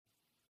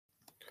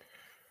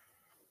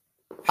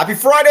Happy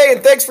Friday,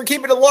 and thanks for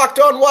keeping it locked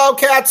on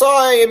Wildcats.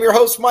 I am your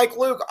host, Mike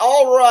Luke.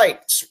 All right,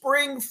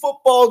 spring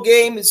football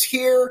game is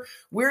here.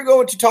 We're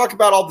going to talk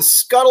about all the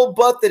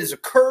scuttlebutt that has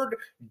occurred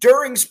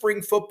during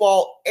spring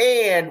football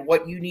and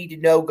what you need to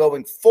know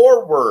going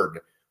forward.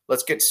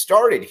 Let's get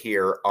started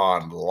here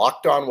on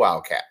Locked On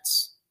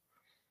Wildcats.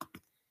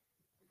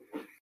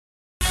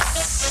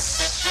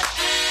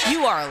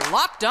 You are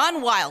Locked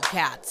On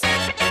Wildcats,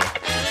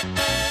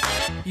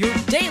 your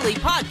daily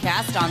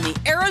podcast on the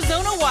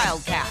Arizona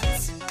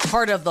Wildcats.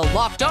 Part of the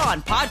Locked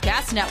On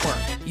Podcast Network,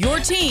 your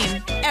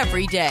team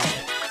every day.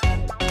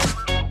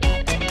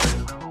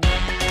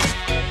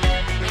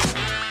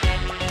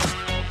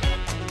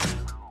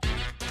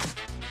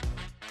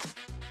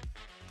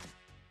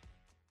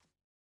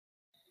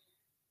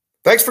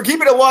 Thanks for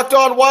keeping it locked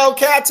on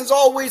Wildcats. As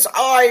always,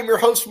 I am your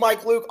host,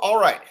 Mike Luke. All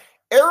right,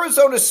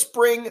 Arizona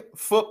spring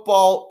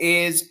football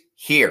is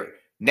here.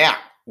 Now,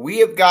 we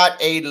have got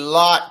a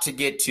lot to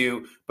get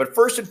to, but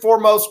first and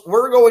foremost,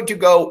 we're going to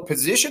go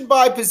position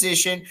by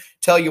position,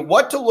 tell you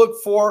what to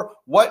look for,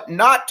 what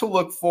not to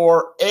look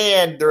for,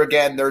 and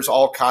there's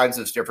all kinds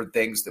of different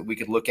things that we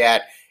could look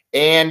at,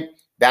 and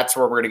that's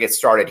where we're going to get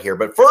started here.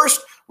 But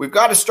first, we've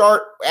got to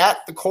start at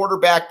the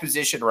quarterback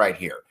position right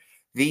here.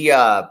 You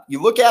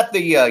look at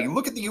the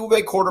U of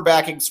A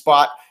quarterbacking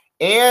spot,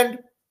 and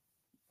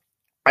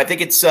I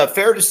think it's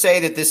fair to say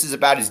that this is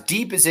about as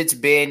deep as it's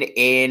been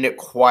in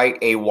quite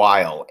a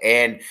while.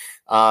 And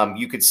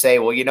you could say,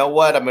 well, you know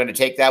what? I'm going to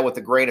take that with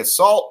a grain of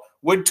salt.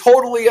 Would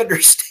totally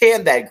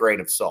understand that grain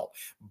of salt.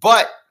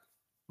 But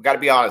we got to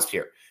be honest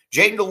here.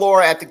 Jayden de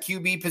Laura at the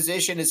QB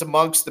position is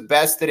amongst the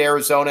best that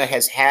Arizona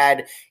has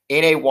had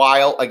in a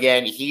while.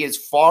 Again, he is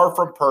far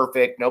from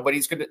perfect.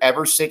 Nobody's going to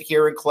ever sit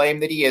here and claim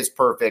that he is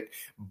perfect.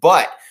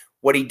 But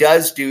what he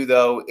does do,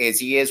 though, is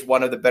he is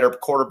one of the better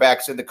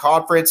quarterbacks in the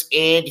conference,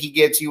 and he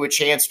gives you a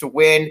chance to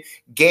win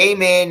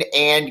game in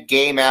and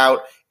game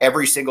out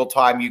every single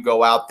time you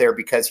go out there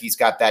because he's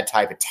got that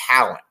type of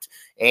talent.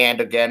 And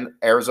again,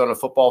 Arizona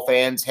football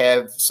fans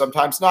have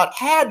sometimes not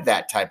had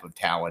that type of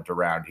talent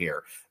around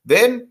here.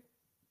 Then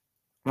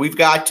you've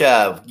got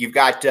Noah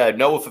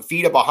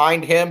Fifita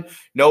behind him.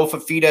 Noah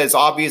Fifita is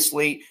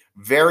obviously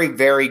very,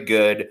 very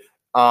good.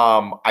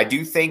 I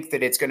do think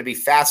that it's going to be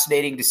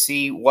fascinating to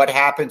see what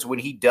happens when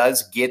he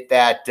does get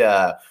that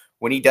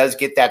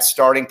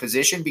starting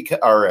position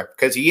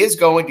because he is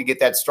going to get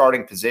that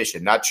starting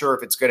position. Not sure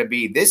if it's going to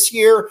be this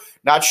year,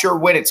 not sure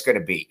when it's going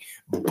to be,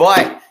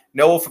 but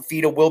Noah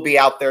Fifita will be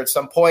out there at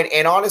some point.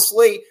 And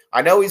honestly,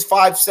 I know he's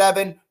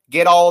 5'7",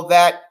 get all of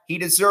that. He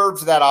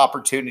deserves that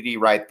opportunity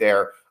right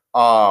there.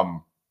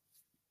 We'll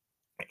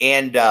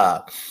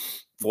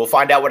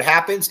find out what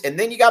happens. And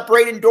then you got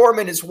Braden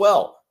Dorman as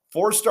well.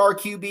 4-star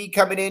QB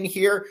coming in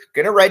here,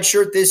 going to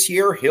redshirt this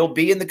year. He'll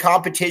be in the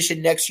competition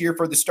next year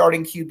for the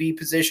starting QB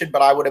position,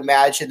 but I would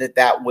imagine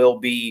that will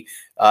be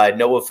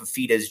Noah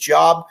Fifita's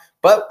job.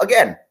 But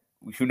again,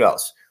 who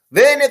knows?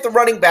 Then at the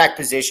running back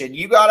position,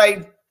 you got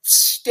a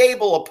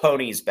stable of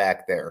ponies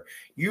back there.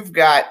 You've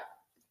got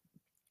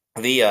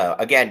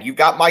you've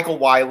got Michael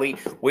Wiley.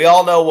 We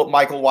all know what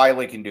Michael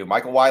Wiley can do.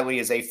 Michael Wiley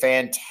is a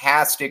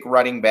fantastic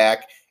running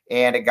back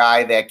and a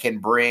guy that can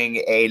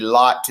bring a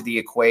lot to the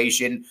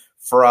equation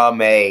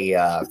from a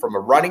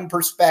running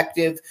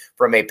perspective,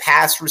 from a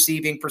pass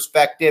receiving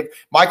perspective.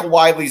 Michael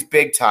Wiley's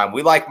big time.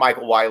 We like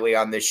Michael Wiley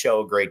on this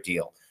show a great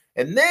deal.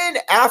 And then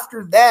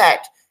after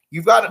that,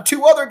 you've got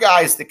two other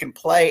guys that can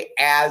play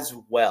as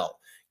well.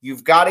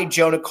 You've got a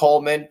Jonah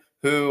Coleman,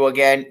 who,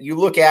 again, you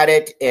look at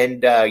it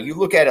and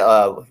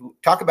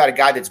talk about a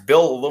guy that's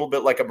built a little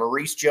bit like a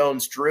Maurice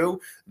Jones-Drew.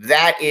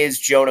 That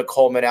is Jonah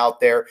Coleman out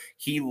there.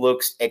 He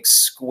looks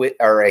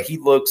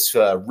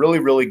really,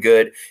 really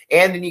good.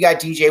 And then you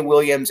got DJ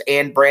Williams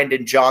and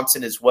Brandon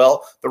Johnson as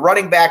well. The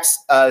running backs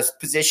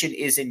position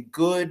is in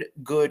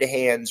good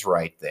hands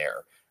right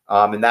there.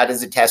 And that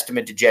is a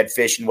testament to Jedd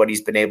Fisch and what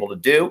he's been able to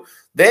do.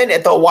 Then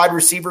at the wide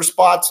receiver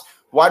spots,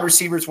 wide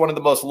receiver is one of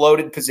the most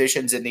loaded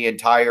positions in the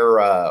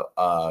entire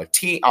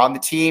team on the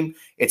team.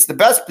 It's the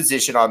best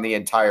position on the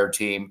entire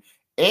team.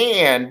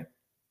 And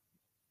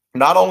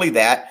not only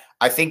that,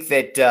 I think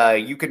that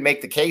you could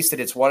make the case that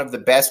it's one of the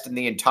best in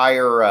the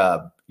entire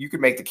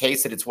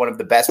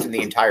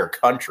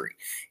country.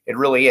 It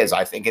really is.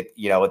 I think at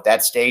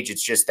that stage,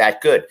 it's just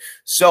that good.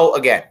 So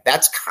again,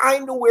 that's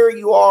kind of where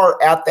you are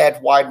at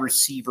that wide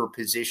receiver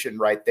position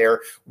right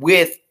there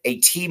with a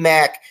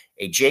T-Mac,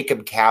 a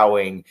Jacob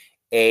Cowing,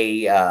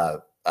 a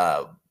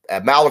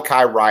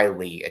Malachi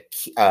Riley,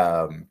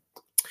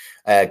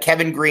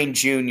 Kevin Green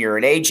Jr.,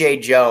 and A.J.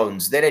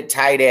 Jones. Then at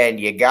tight end,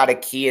 you got a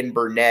Kean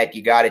Burnett,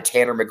 you got a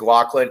Tanner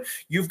McLaughlin.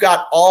 You've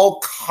got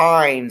all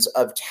kinds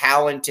of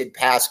talented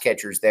pass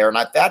catchers there, and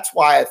that's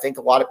why I think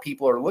a lot of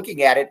people are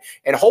looking at it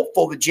and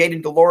hopeful that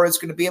Jayden de Laura is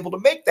going to be able to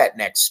make that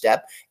next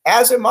step,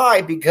 as am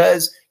I,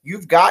 because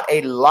you've got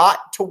a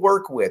lot to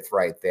work with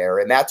right there,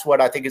 and that's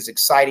what I think is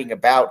exciting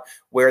about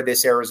where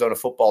this Arizona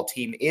football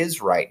team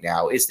is right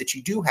now, is that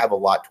you do have a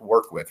lot to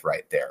work with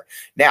right there.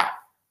 Now,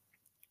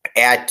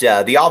 At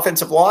the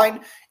offensive line,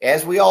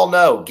 as we all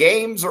know,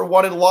 games are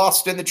won and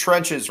lost in the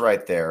trenches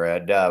right there.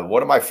 And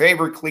one of my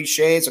favorite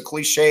cliches, a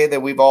cliche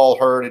that we've all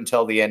heard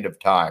until the end of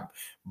time.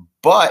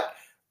 But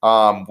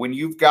when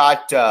you've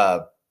got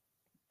Jonas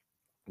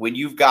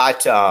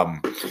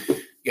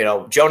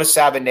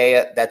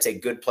Savaiinaea, that's a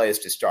good place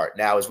to start.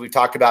 Now, as we've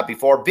talked about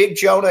before, Big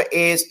Jonah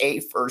is a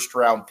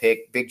first-round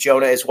pick. Big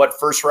Jonah is what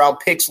first-round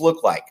picks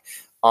look like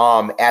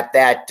at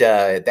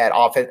that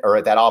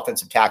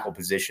offensive tackle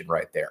position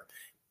right there.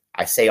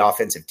 I say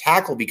offensive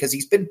tackle because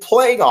he's been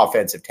playing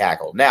offensive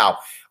tackle. Now,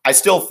 I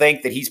still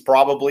think that he's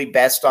probably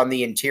best on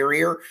the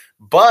interior,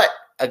 but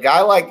a guy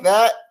like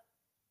that,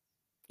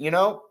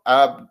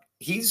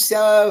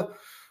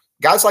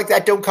 guys like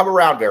that don't come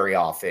around very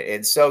often.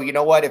 And so, you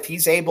know what? If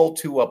he's able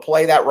to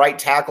play that right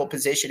tackle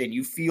position and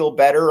you feel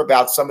better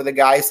about some of the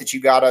guys that you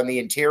got on the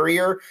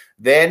interior,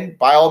 then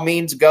by all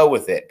means go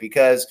with it.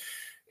 Because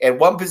at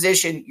one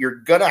position, you're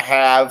going to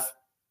have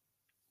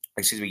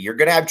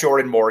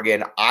Jordan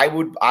Morgan. I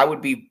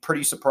would be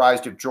pretty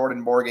surprised if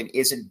Jordan Morgan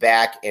isn't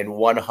back and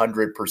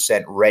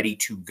 100% ready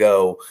to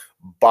go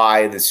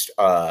by the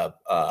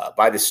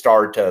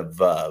start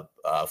of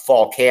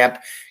fall camp.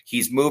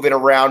 He's moving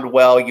around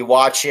well. You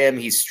watch him.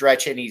 He's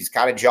stretching. He's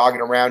kind of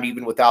jogging around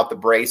even without the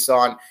brace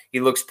on. He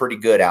looks pretty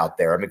good out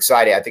there. I'm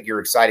excited. I think you're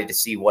excited to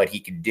see what he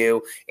can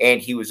do.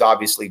 And he was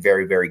obviously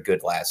very, very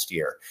good last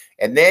year.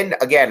 And then,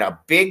 again, a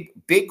big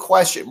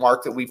question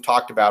mark that we've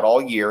talked about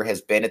all year has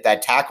been at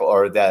that tackle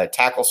or the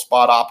tackle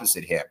spot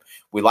opposite him.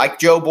 We like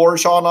Joe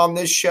Borjon on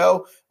this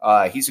show.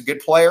 He's a good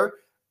player.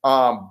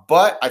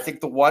 But I think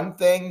the one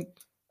thing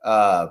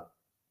that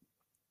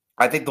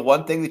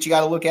you got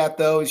to look at,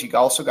 though, is you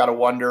also got to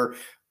wonder,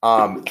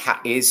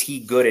 is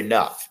he good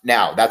enough?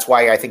 Now, that's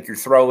why I think you're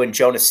throwing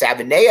Jonas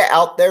Savaiinaea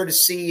out there to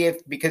see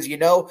because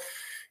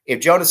if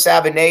Jonas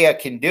Savaiinaea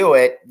can do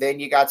it, then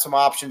you got some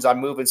options on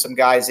moving some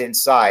guys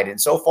inside.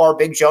 And so far,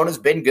 Big Jonah's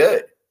been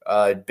good.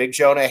 Big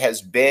Jonah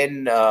has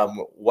been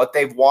what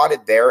they've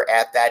wanted there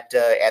at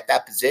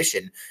that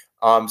position.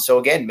 So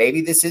again,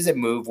 maybe this is a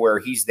move where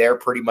he's there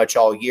pretty much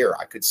all year.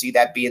 I could see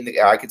that being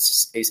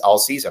all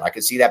season. I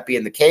could see that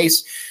being the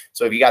case.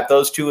 So if you got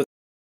those two at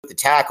the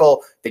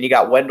tackle, then you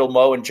got Wendell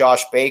Moe and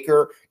Josh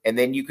Baker, and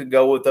then you can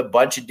go with a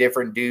bunch of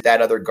different dudes that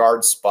other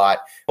guard spot.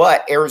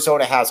 But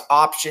Arizona has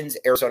options.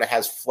 Arizona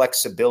has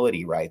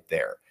flexibility right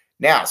there.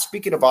 Now,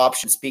 speaking of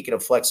options, speaking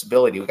of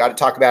flexibility, we got to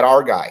talk about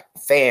our guy,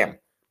 Fam,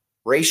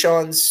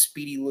 Rayshon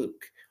Speedy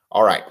Luke.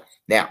 All right.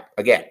 Now,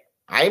 again,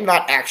 I am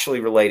not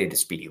actually related to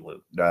Speedy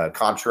Luke,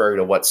 contrary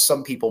to what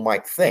some people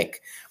might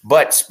think.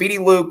 But Speedy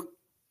Luke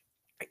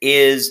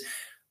is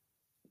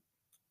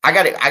I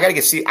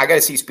gotta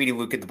see Speedy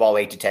Luke get the ball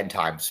 8 to 10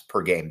 times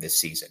per game this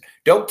season.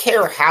 Don't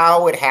care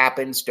how it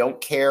happens. Don't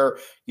care,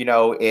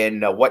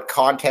 in what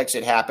context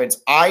it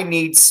happens. I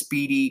need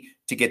Speedy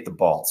to get the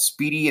ball.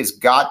 Speedy has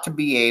got to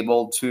be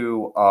able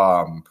to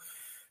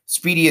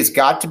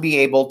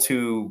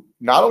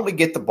not only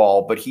get the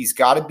ball, but he's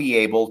got to be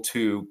able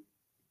to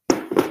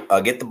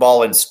get the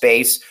ball in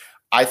space.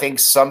 I think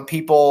some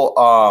people,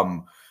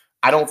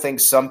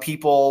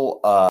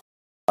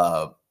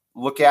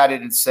 look at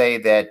it and say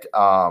that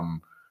I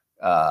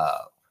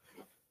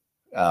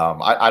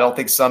don't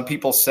think some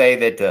people say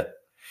that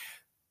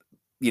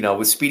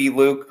with Speedy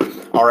Luke,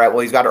 all right, well,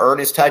 he's got to earn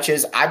his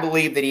touches. I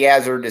believe that he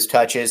has earned his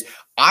touches.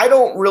 I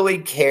don't really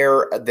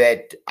care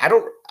that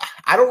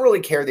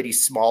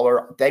he's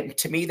smaller.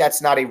 To me,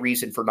 that's not a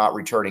reason for not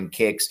returning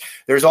kicks.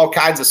 There's all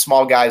kinds of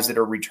small guys that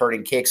are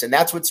returning kicks, and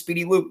that's what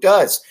Speedy Luke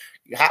does.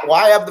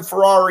 Why have the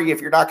Ferrari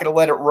if you're not going to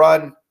let it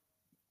run?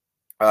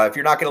 If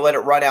you're not going to let it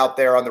run out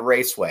there on the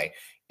raceway.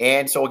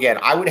 And so, again,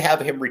 I would have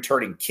him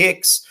returning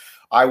kicks.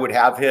 I would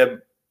have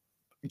him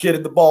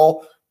getting the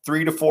ball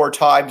 3 to 4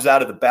 times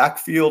out of the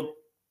backfield,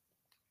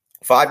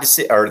 5 to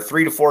 6 or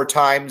 3 to 4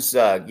 times,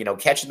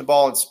 catching the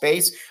ball in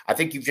space. I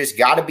think you've just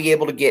got to be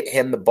able to get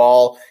him the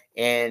ball.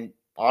 And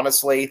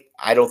honestly,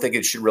 I don't think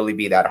it should really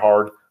be that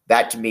hard.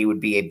 That to me would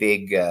be a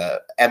big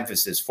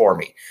emphasis for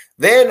me.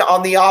 Then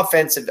on the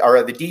offensive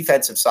or the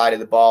defensive side of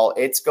the ball,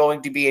 it's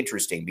going to be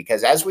interesting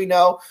because as we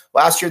know,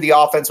 last year the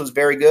offense was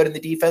very good and the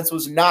defense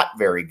was not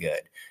very good.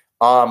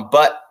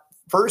 But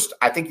first,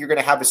 I think you're going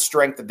to have a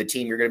strength of the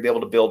team you're going to be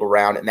able to build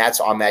around, and that's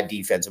on that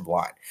defensive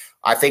line.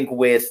 I think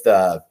at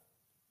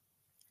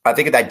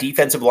that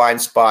defensive line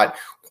spot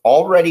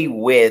already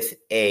with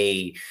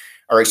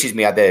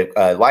at the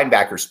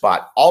linebacker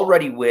spot,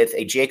 already with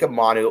a Jacob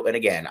Manu. And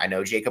again, I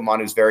know Jacob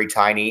Manu's very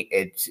tiny.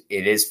 It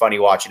is funny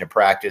watching him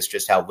practice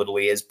just how little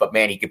he is, but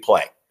man, he could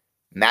play.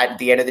 And that, at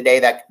the end of the day,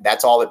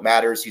 that's all that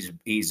matters.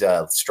 He's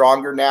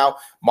stronger now.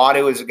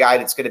 Manu is a guy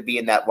that's going to be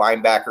in that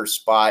linebacker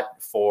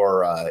spot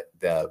for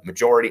the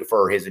majority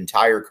for his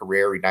entire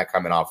career. He's not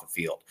coming off the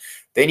field.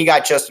 Then you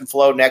got Justin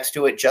Flo next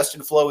to it.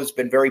 Justin Flo has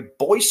been very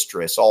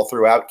boisterous all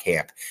throughout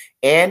camp.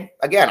 And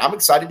again, I'm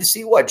excited to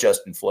see what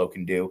Justin Flo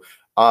can do.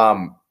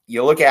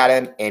 you look at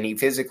him and he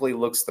physically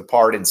looks the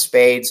part in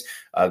spades.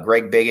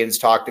 Greg Biggins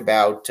talked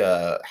about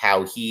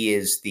how he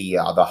is the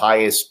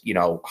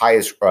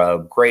highest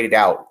graded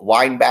out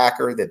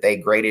linebacker that they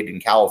graded in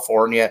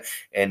California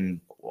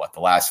in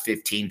the last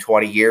 15,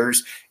 20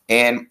 years.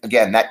 And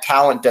again, that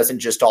talent doesn't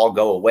just all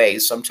go away.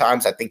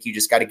 Sometimes I think you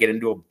just got to get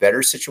into a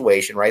better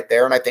situation right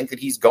there. And I think that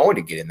he's going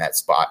to get in that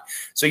spot.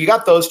 So you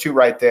got those two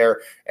right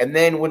there. And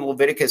then when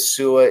Leviticus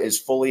Sua is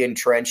fully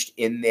entrenched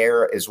in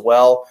there as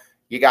well,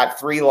 you got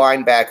three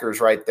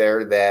linebackers right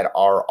there that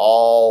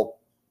all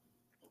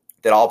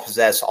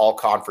possess all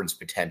conference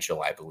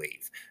potential, I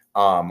believe.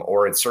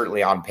 Or it's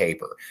certainly on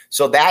paper.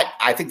 So that,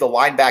 I think the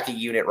linebacking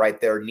unit right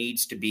there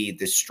needs to be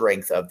the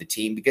strength of the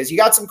team, because you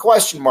got some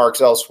question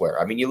marks elsewhere.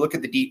 I mean, you look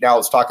at now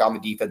let's talk on the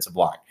defensive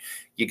line.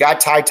 You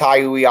got Tai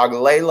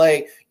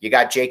Uiagalelei, you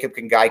got Jacob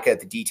Kangaika at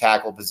the D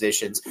tackle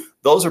positions.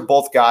 Those are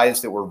both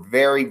guys that were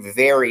very,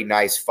 very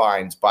nice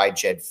finds by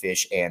Jedd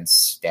Fisch and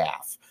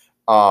staff.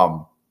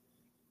 Not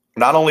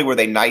only were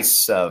they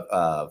nice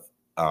by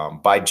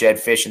Jedd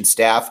Fisch and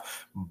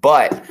staff,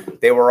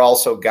 but they were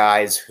also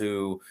guys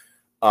who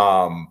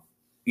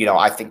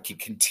I think can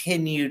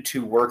continue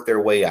to work their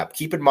way up.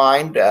 Keep in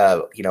mind,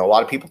 a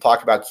lot of people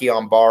talk about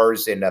Keon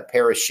Bars and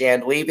Paris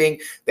Shand leaving.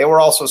 They were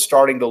also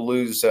starting to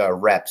lose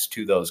reps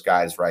to those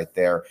guys right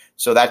there.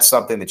 So that's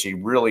something that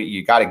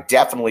you got to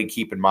definitely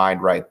keep in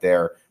mind right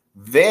there.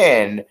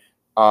 Then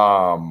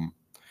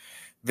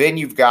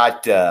you've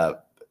got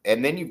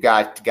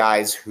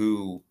guys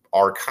who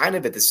are kind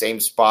of at the same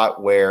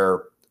spot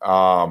where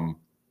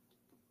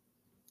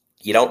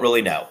you don't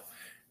really know.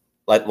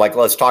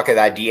 Let's talk at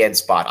that DN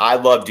spot. I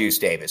love Deuce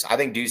Davis. I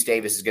think Deuce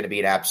Davis is going to be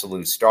an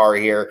absolute star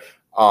here.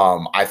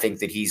 I think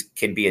that he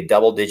can be a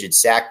double-digit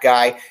sack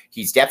guy.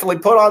 He's definitely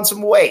put on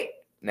some weight.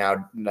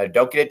 Now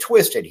don't get it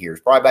twisted here. He's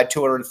probably about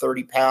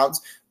 230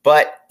 pounds,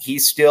 but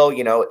he's still,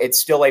 it's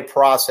still a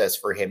process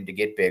for him to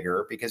get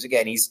bigger because,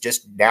 again, he's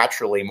just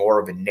naturally more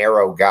of a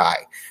narrow guy.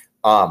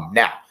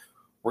 Now,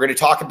 we're going to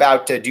talk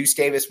about Deuce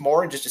Davis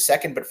more in just a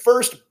second, but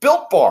first,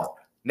 Built Bar.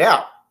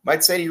 Now,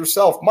 might say to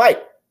yourself,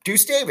 Mike,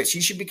 Deuce Davis,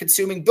 he should be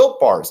consuming Built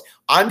Bars.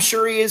 I'm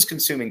sure he is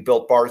consuming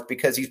Built Bars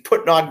because he's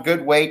putting on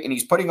good weight, and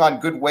he's putting on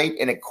good weight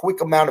in a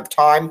quick amount of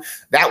time.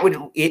 That would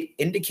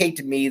indicate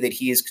to me that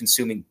he is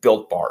consuming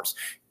Built Bars.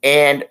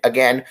 And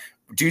again,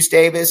 Deuce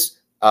Davis,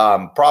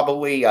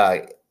 probably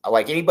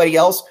like anybody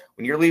else,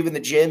 when you're leaving the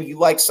gym, you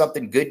like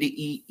something good to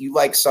eat. You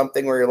like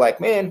something where you're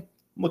like, man,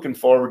 I'm looking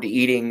forward to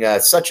eating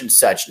such and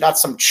such, not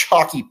some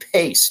chalky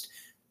paste.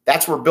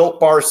 That's where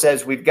Built Bar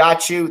says, we've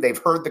got you. They've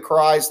heard the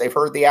cries. They've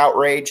heard the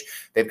outrage.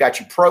 They've got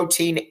you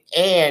protein,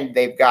 and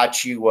they've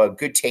got you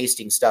good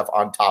tasting stuff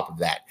on top of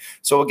that.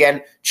 So,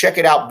 again, check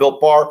it out,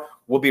 Built Bar.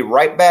 We'll be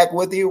right back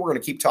with you. We're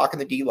going to keep talking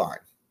the D-line.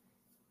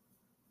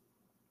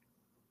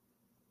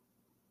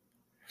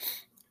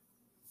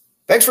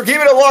 Thanks for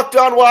keeping it locked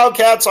on,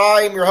 Wildcats.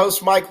 I am your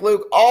host, Mike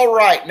Luke. All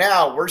right,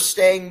 now we're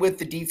staying with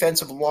the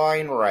defensive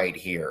line right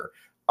here.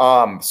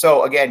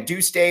 So again,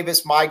 Deuce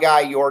Davis, my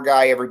guy, your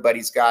guy,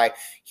 everybody's guy.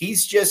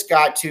 He's just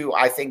got to,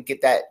 I think,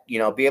 get that,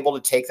 be able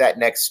to take that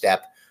next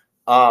step.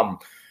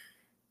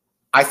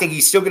 I think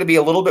he's still going to be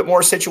a little bit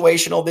more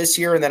situational this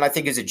year. And then I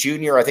think as a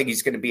junior, I think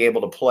he's going to be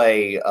able to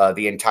play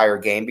the entire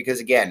game because,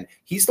 again,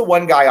 he's the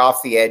one guy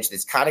off the edge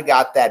that's kind of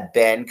got that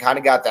bend, kind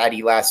of got that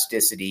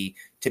elasticity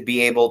to be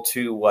able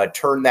to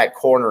turn that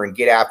corner and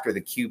get after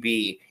the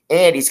QB.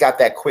 And he's got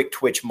that quick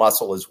twitch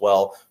muscle as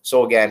well.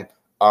 So, again,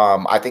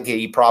 I think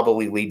he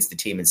probably leads the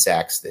team in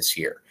sacks this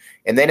year.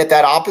 And then at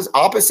that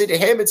opposite to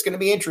him, it's going to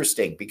be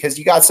interesting because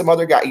you got some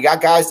other guys. You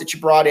got guys that you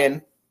brought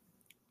in.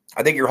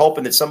 I think you're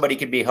hoping that somebody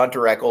could be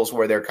Hunter Echols,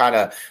 where they're kind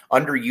of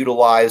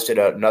underutilized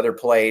at another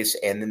place,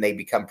 and then they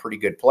become pretty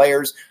good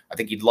players. I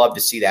think you'd love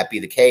to see that be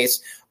the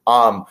case.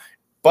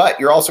 But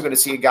you're also going to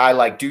see a guy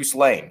like Deuce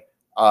Lane.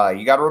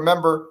 You got to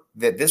remember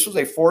that this was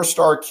a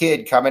 4-star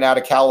kid coming out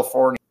of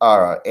California.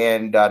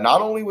 And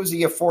not only was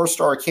he a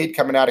 4-star kid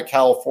coming out of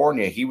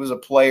California, he was a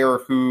player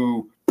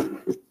who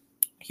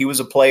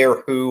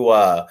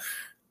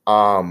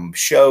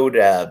showed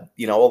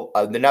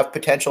enough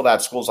potential to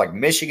have schools like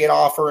Michigan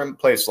offer him,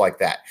 places like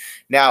that.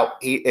 Now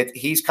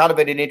he's kind of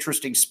in an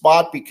interesting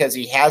spot because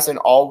he hasn't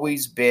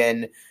always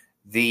been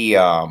the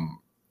how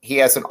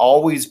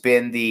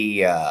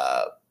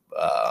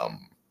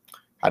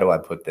do I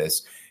put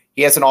this?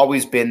 He hasn't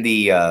always been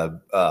the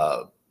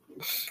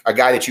a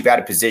guy that you've had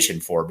a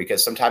position for,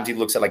 because sometimes he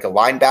looks at like a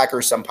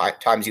linebacker,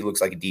 sometimes he looks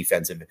like a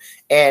defensive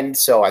end.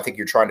 So I think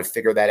you're trying to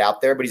figure that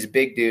out there, but he's a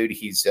big dude.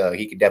 He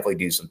can definitely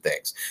do some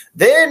things.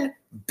 Then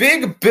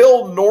Big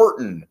Bill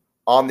Norton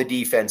on the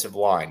defensive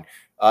line.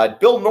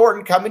 Bill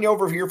Norton coming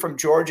over here from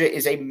Georgia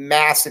is a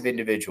massive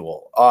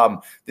individual.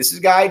 This is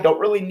a guy I don't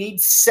really need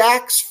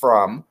sacks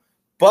from,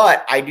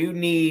 But I do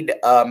need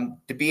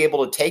to be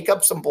able to take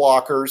up some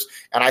blockers,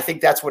 and I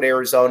think that's what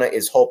Arizona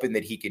is hoping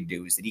that he can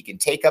do, is that he can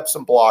take up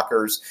some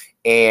blockers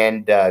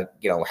and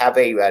have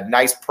a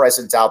nice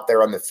presence out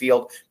there on the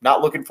field.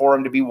 Not looking for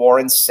him to be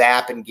Warren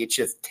Sapp and get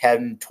you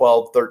 10,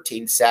 12,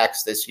 13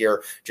 sacks this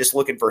year. Just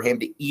looking for him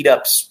to eat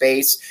up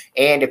space.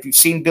 And if you've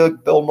seen Bill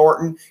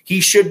Norton, he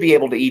should be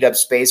able to eat up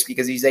space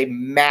because he's a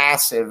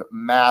massive,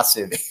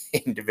 massive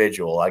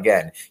individual.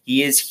 Again,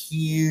 he is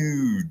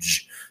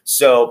huge.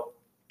 So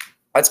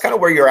that's kind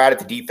of where you're at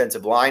the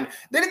defensive line.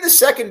 Then in the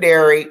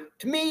secondary,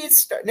 to me,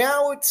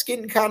 it's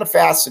getting kind of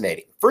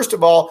fascinating. First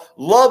of all,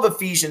 love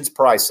Ephesians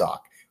Prysock.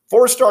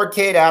 4-star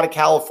kid out of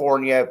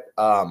California.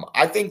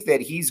 I think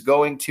that he's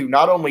going to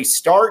not only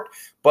start,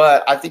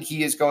 but I think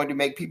he is going to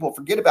make people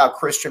forget about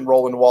Christian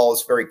Roland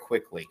Wallace very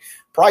quickly.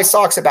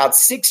 Prysock's about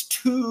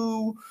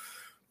 6'2",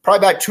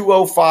 probably about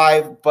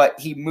 205, but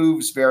he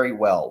moves very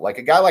well. Like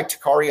a guy like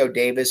Tacario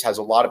Davis has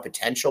a lot of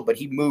potential, but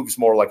he moves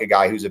more like a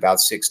guy who's about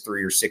 6'3"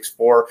 or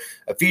 6'4".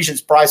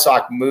 Ephesians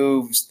Prysock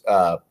moves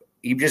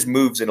he just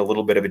moves in a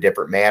little bit of a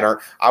different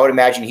manner. I would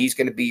imagine he's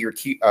going to be your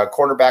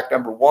cornerback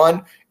number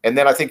 1. And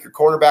then I think your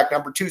cornerback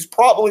number 2 is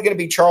probably going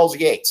to be Charles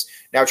Yates.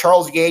 Now,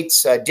 Charles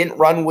Yates didn't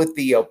run with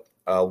the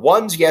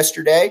ones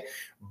yesterday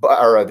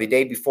or the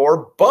day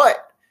before,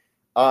 but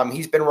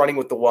he's been running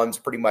with the ones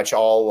pretty much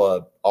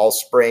all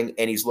spring,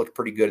 and he's looked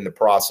pretty good in the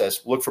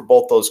process. Look for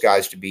both those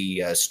guys to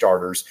be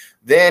starters.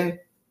 Then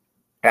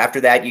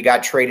after that, you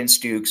got Trayden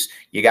Stukes,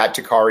 you got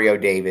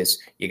Tacario Davis,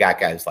 you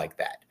got guys like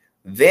that.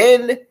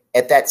 Then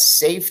at that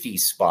safety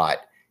spot,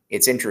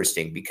 it's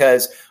interesting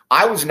because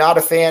I was not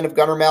a fan of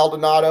Gunnar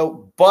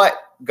Maldonado, but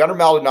Gunnar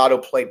Maldonado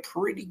played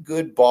pretty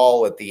good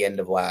ball at the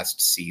end of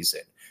last season.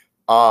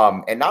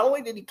 And not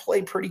only did he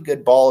play pretty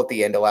good ball at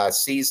the end of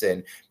last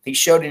season, he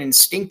showed an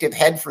instinctive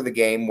head for the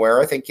game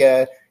where I think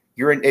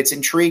it's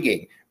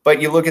intriguing.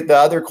 But you look at the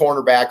other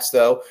cornerbacks,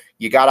 though,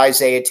 you got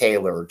Isaiah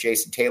Taylor,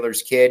 Jason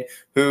Taylor's kid,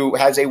 who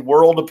has a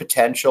world of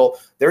potential.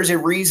 There's a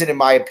reason, in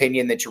my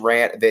opinion,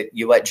 that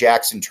you let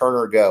Jackson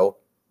Turner go.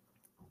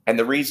 And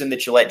the reason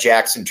that you let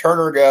Jackson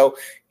Turner go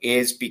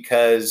is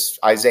because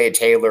Isaiah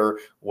Taylor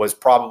was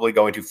probably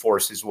going to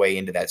force his way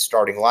into that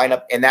starting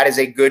lineup. And that is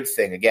a good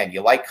thing. Again,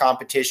 you like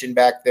competition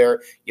back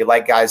there. You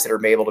like guys that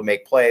are able to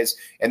make plays.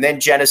 And then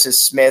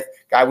Genesis Smith,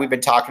 guy we've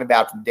been talking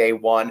about from day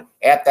one,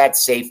 at that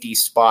safety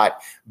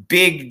spot.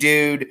 Big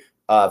dude,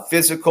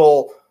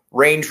 physical,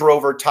 Range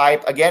Rover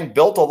type. Again,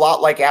 built a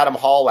lot like Adam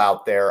Hall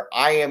out there.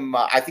 I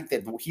think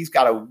that he's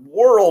got a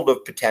world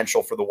of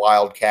potential for the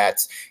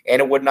Wildcats,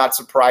 and it would not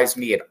surprise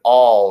me at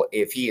all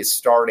if he is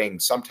starting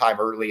sometime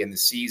early in the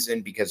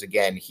season because,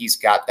 again, he's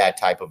got that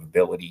type of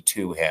ability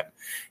to him.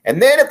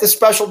 And then at the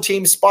special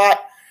team spot,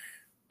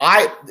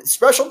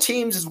 special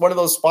teams is one of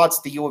those spots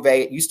at the U of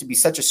A. It used to be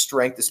such a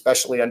strength,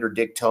 especially under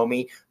Dick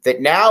Tomey, that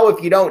now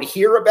if you don't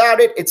hear about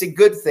it, it's a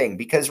good thing.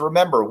 Because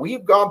remember,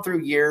 we've gone through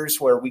years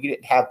where we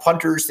didn't have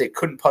punters that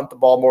couldn't punt the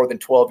ball more than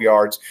 12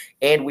 yards,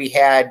 and we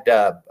had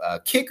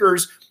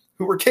kickers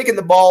who were kicking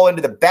the ball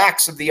into the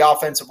backs of the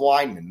offensive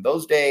linemen.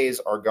 Those days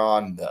are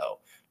gone, though.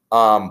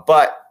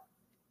 But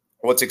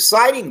what's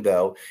exciting,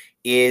 though,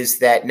 is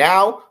that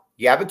now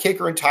you have a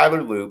kicker in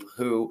Tyler Loop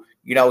who –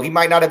 he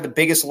might not have the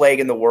biggest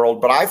leg in the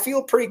world, but I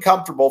feel pretty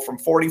comfortable from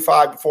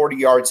 45 to 40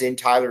 yards in,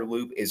 Tyler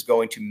Loop is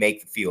going to make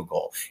the field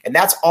goal. And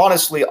that's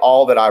honestly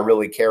all that I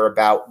really care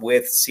about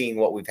with seeing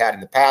what we've had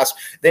in the past.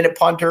 Then at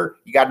punter,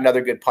 you got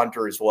another good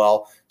punter as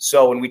well.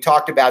 So when we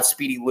talked about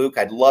Speedy Luke,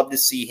 I'd love to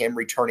see him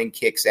returning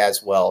kicks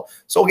as well.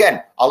 So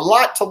again, a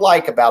lot to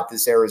like about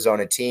this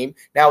Arizona team.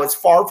 Now, it's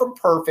far from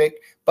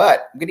perfect,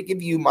 but I'm going to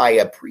give you my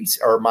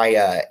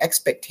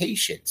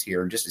expectations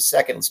here in just a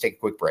second. Let's take a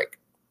quick break.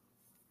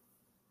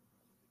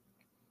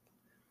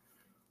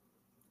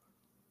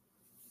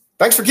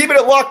 Thanks for keeping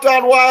it locked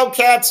on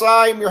Wildcats.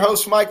 I'm your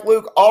host, Mike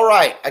Luke. All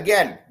right.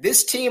 Again,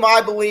 this team, I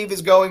believe,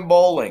 is going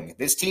bowling.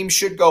 This team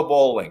should go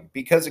bowling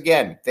because,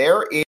 again,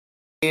 there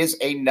is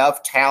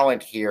enough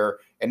talent here.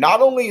 And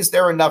not only is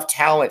there enough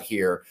talent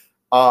here,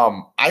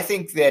 I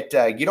think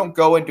that you don't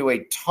go into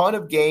a ton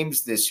of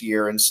games this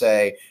year and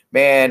say,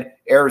 man,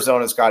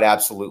 Arizona's got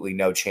absolutely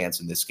no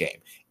chance in this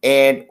game.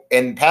 And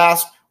in the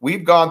past,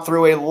 we've gone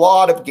through a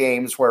lot of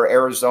games where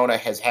Arizona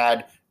has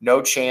had no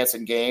chance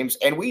in games,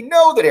 and we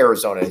know that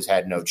Arizona has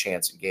had no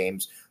chance in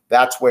games.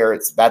 That's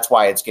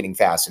why it's getting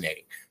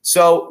fascinating.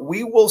 So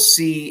we will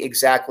see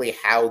exactly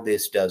how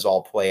this does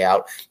all play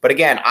out. But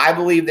again, I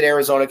believe that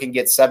Arizona can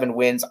get 7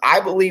 wins. I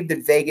believe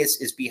that Vegas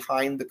is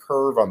behind the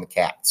curve on the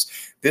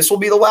Cats. This will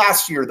be the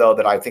last year, though,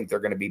 that I think they're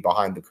going to be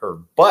behind the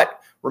curve. But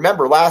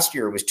remember, last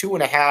year it was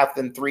 2.5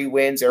 and 3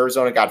 wins.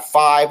 Arizona got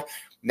 5.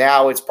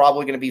 Now it's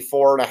probably going to be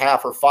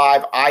 4.5 or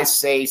 5. I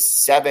say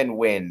 7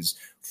 wins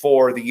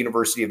for the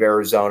University of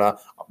Arizona.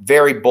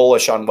 Very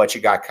bullish on what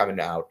you got coming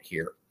out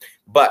here.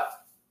 But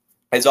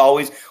as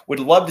always, would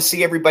love to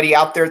see everybody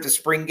out there at the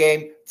spring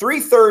game.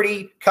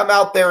 3:30, come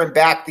out there and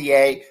back the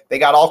A. They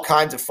got all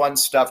kinds of fun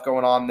stuff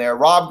going on there.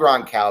 Rob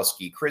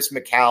Gronkowski, Chris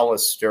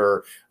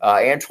McAllister,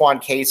 Antoine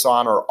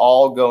Cason are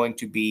all going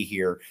to be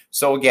here.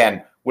 So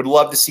again, Would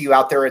love to see you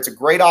out there. It's a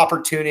great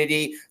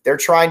opportunity. They're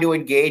trying to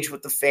engage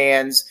with the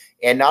fans.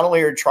 And not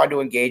only are trying to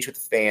engage with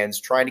the fans,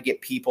 trying to get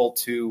people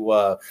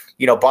to,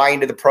 buy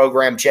into the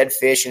program. Jed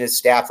Fish and his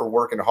staff are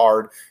working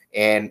hard,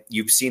 and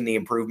you've seen the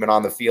improvement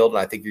on the field, and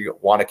I think you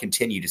want to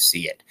continue to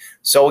see it.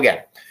 So again,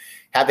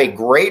 have a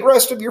great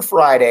rest of your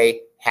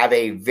Friday. Have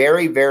a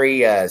very, very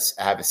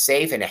have a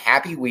safe and a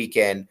happy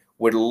weekend.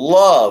 Would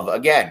love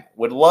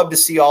to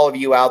see all of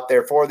you out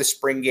there for the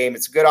spring game.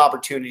 It's a good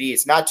opportunity.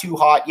 It's not too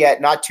hot yet,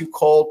 not too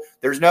cold.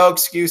 There's no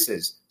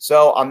excuses.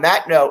 So on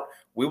that note,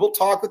 we will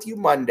talk with you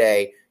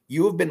Monday.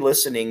 You have been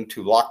listening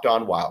to Locked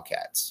On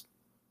Wildcats.